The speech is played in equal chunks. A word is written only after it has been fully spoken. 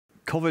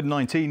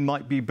COVID-19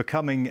 might be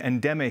becoming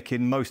endemic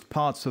in most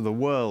parts of the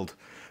world,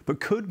 but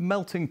could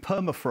melting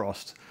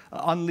permafrost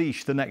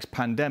unleash the next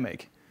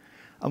pandemic?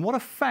 And what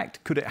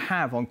effect could it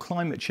have on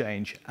climate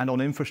change and on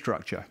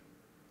infrastructure?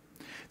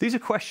 These are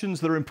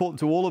questions that are important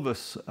to all of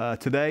us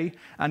today,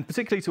 and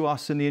particularly to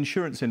us in the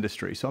insurance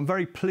industry. So I'm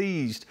very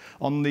pleased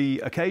on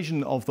the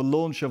occasion of the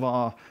launch of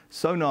our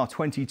Sonar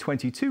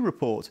 2022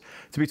 report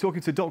to be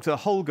talking to Dr.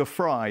 Holger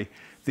Frey,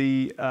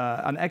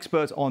 an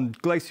expert on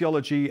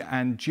glaciology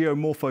and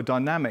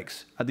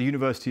geomorphodynamics at the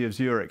University of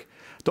Zurich.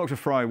 Dr.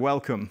 Frey,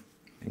 welcome.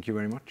 Thank you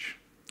very much.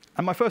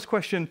 And my first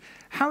question,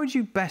 how would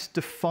you best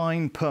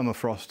define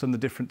permafrost and the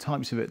different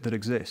types of it that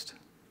exist?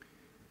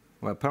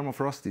 Well,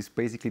 permafrost is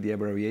basically the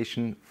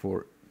abbreviation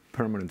for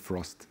permanent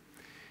frost.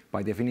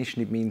 By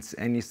definition, it means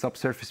any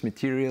subsurface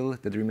material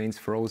that remains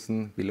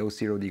frozen below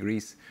 0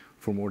 degrees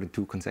for more than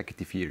 2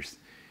 consecutive years.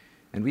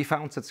 And we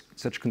found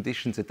such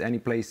conditions at any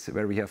place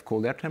where we have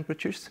cold air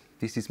temperatures.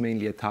 This is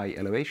mainly at high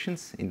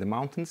elevations in the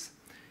mountains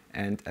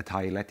and at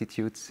high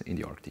latitudes in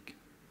the Arctic.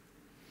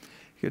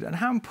 Good. And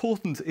how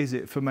important is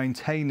it for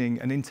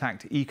maintaining an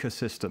intact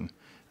ecosystem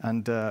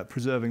and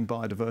preserving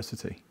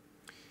biodiversity?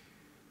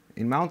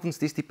 In mountains,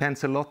 this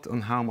depends a lot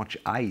on how much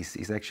ice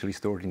is actually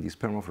stored in this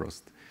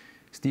permafrost.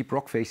 Steep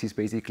rock faces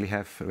basically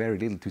have very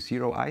little to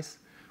zero ice,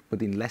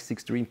 but in less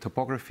extreme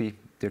topography,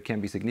 there can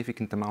be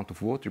significant amount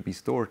of water be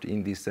stored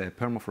in these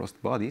permafrost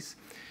bodies,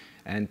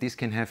 and this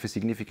can have a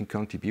significant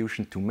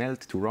contribution to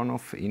melt, to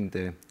runoff in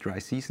the dry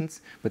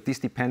seasons, but this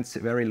depends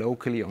very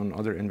locally on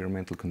other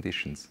environmental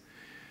conditions.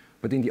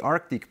 But in the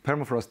Arctic,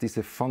 permafrost is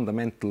a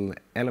fundamental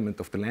element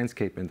of the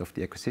landscape and of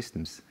the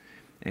ecosystems.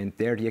 And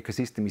there the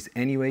ecosystem is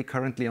anyway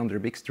currently under a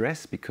big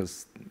stress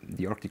because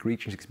the Arctic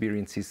region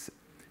experiences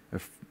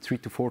 3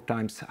 to 4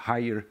 times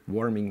higher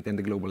warming than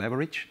the global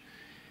average.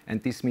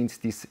 And this means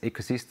these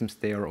ecosystems,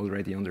 they are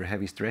already under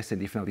heavy stress.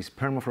 And if now these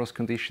permafrost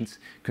conditions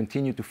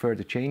continue to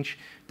further change,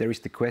 there is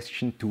the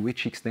question to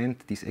which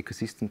extent this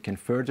ecosystem can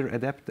further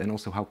adapt and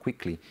also how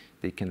quickly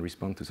they can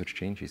respond to such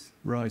changes.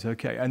 Right,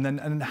 okay.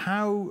 And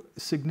how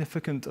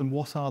significant and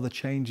what are the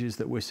changes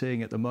that we're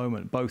seeing at the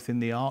moment, both in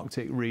the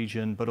Arctic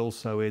region, but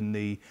also in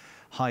the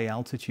high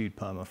altitude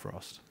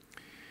permafrost?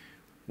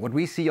 What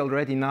we see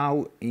already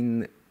now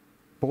in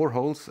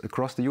boreholes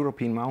across the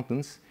European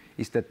mountains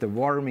is that the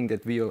warming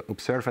that we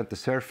observe at the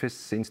surface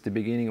since the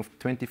beginning of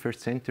the 21st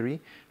century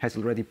has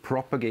already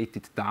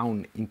propagated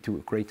down into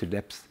greater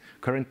depths,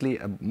 currently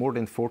more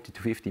than 40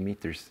 to 50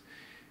 meters.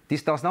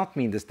 This does not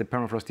mean that the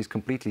permafrost is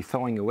completely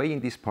thawing away in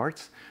these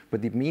parts,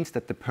 but it means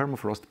that the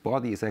permafrost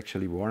body is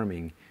actually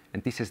warming,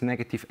 and this has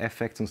negative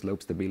effects on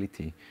slope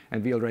stability.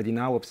 And we already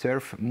now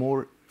observe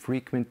more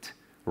frequent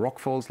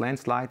rockfalls,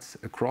 landslides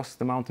across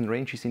the mountain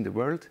ranges in the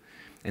world.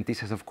 And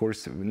this has, of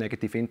course,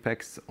 negative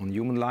impacts on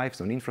human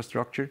lives, on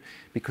infrastructure,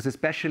 because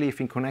especially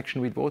if in connection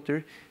with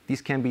water,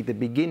 this can be the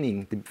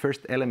beginning, the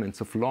first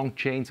elements of long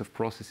chains of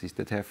processes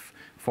that have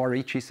far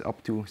reaches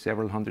up to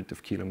several hundred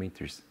of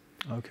kilometers.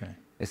 Okay.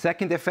 A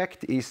second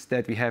effect is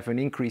that we have an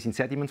increase in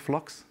sediment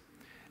flux.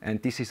 And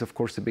this is, of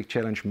course, a big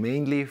challenge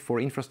mainly for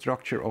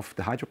infrastructure of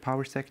the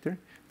hydropower sector.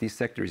 This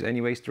sector is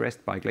anyway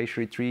stressed by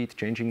glacier retreat,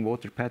 changing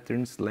water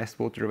patterns, less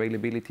water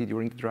availability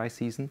during the dry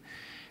season.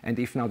 And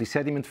if now the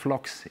sediment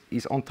flux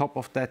is on top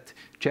of that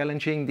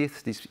challenging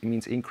this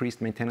means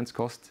increased maintenance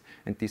costs,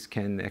 and this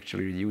can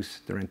actually reduce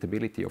the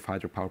rentability of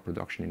hydropower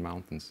production in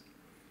mountains.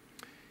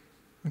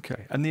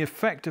 Okay, and the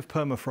effect of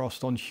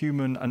permafrost on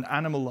human and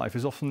animal life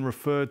is often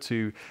referred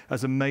to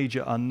as a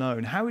major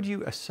unknown. How would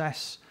you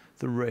assess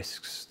the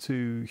risks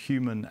to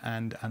human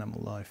and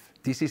animal life?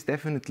 This is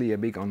definitely a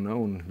big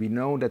unknown. We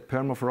know that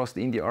permafrost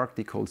in the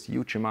Arctic holds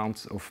huge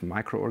amounts of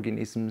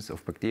microorganisms,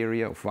 of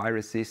bacteria, of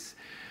viruses,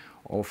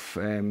 of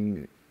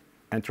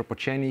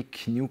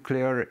anthropogenic,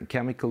 nuclear,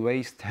 chemical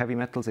waste, heavy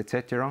metals,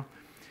 etc.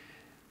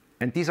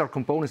 And these are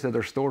components that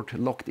are stored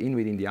locked in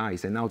within the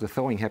ice. And now the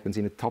thawing happens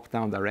in a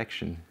top-down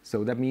direction.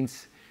 So that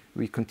means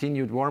we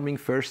continued warming.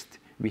 First,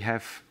 we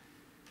have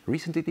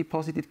recently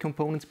deposited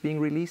components being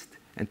released.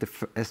 And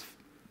as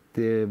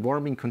the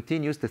warming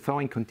continues, the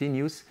thawing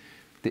continues,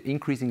 the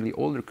increasingly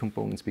older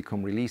components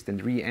become released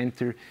and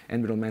re-enter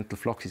environmental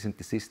fluxes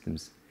into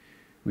systems.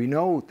 We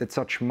know that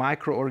such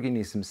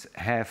microorganisms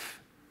are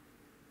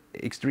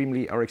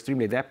extremely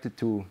adapted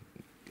to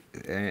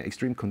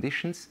extreme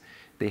conditions.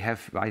 They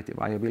have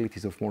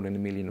viabilities of more than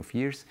 1 million of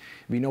years.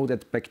 We know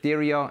that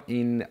bacteria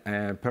in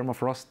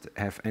permafrost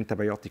have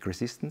antibiotic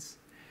resistance.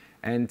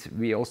 And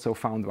we also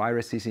found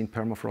viruses in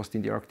permafrost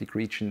in the Arctic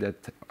region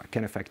that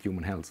can affect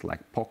human health, like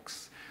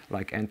pox,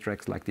 like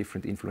anthrax, like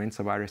different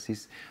influenza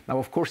viruses. Now,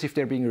 of course, if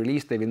they're being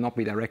released, they will not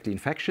be directly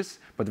infectious,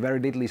 but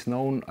very little is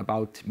known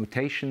about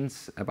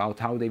mutations, about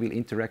how they will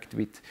interact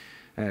with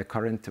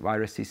current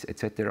viruses,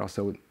 etc.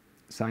 So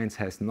science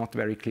has not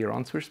very clear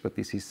answers, but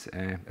this is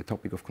a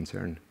topic of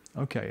concern.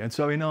 Okay, and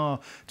so in our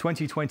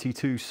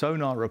 2022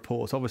 Sonar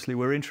report, obviously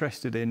we're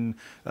interested in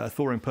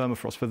thawing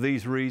permafrost for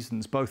these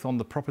reasons, both on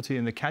the property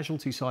and the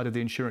casualty side of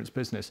the insurance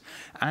business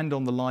and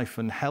on the life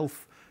and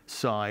health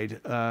side.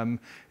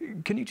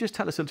 Can you just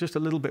tell us just a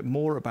little bit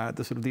more about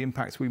the sort of the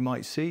impacts we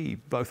might see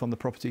both on the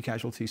property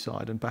casualty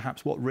side and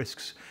perhaps what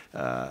risks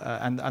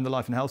and the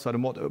life and health side,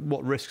 and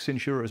what risks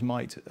insurers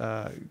might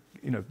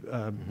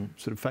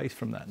sort of face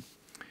from that?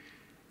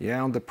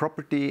 Yeah, on the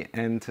property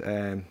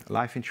and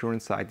life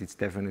insurance side, it's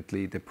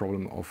definitely the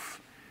problem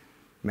of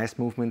mass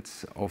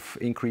movements, of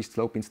increased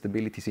slope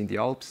instabilities in the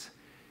Alps.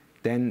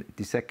 Then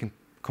the second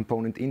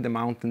component in the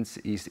mountains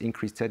is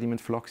increased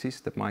sediment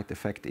fluxes that might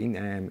affect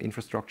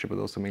infrastructure, but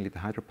also mainly the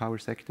hydropower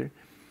sector.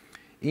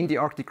 In the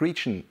Arctic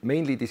region,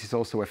 mainly this is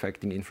also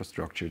affecting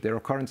infrastructure. There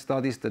are current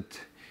studies that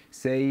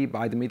say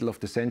by the middle of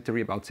the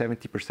century, about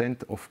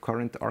 70% of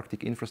current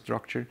Arctic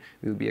infrastructure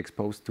will be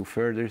exposed to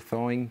further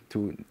thawing,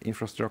 to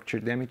infrastructure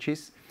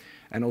damages.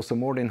 And also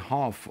more than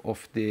half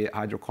of the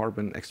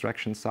hydrocarbon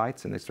extraction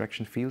sites and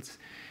extraction fields,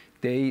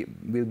 they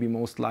will be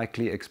most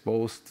likely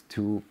exposed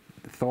to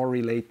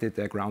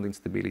thaw-related ground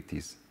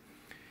instabilities.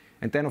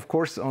 And then, of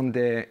course, on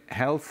the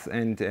health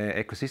and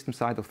ecosystem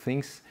side of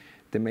things,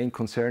 the main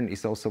concern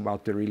is also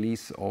about the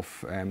release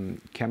of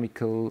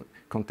chemical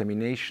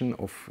contamination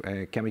of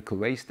chemical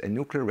waste and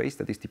nuclear waste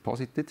that is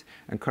deposited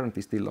and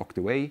currently still locked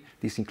away.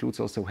 This includes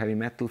also heavy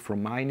metal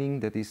from mining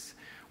that is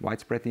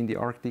widespread in the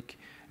Arctic.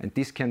 And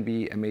this can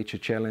be a major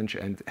challenge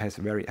and have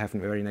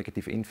very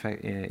negative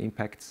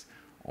impacts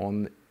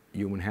on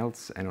human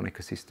health and on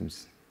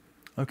ecosystems.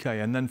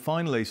 Okay, and then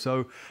finally,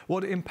 so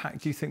what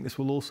impact do you think this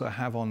will also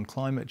have on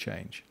climate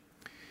change?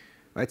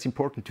 Well, it's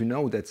important to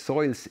know that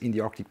soils in the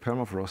Arctic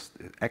permafrost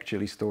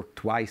actually store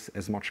twice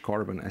as much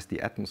carbon as the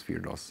atmosphere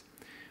does.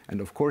 And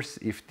of course,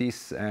 if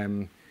these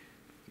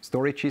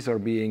storages are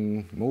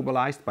being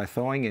mobilized by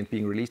thawing and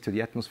being released to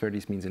the atmosphere,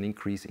 this means an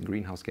increase in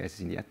greenhouse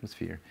gases in the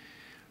atmosphere.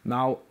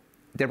 Now,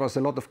 there was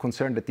a lot of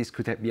concern that this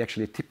could be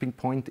actually a tipping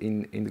point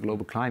in the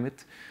global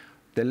climate.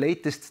 The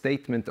latest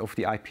statement of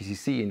the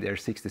IPCC in their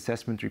 6th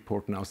assessment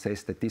report now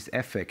says that this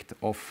effect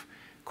of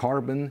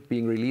carbon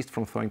being released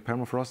from thawing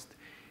permafrost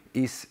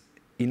is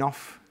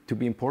enough to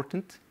be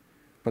important,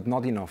 but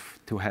not enough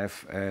to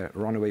have a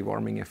runaway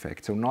warming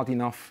effect. So not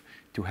enough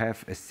to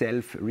have a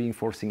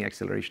self-reinforcing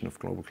acceleration of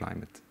global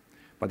climate.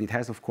 But it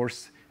has, of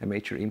course, a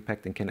major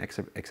impact and can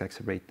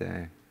exacerbate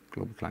the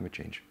global climate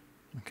change.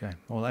 Okay,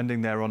 well,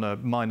 ending there on a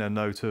minor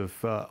note of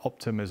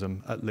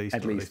optimism, at least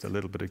a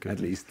little bit of good. At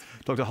least.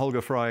 Dr.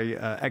 Holger Frey,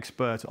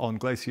 expert on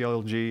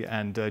glaciology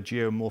and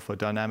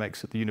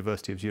geomorphodynamics at the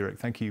University of Zurich.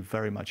 Thank you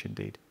very much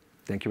indeed.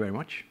 Thank you very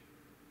much.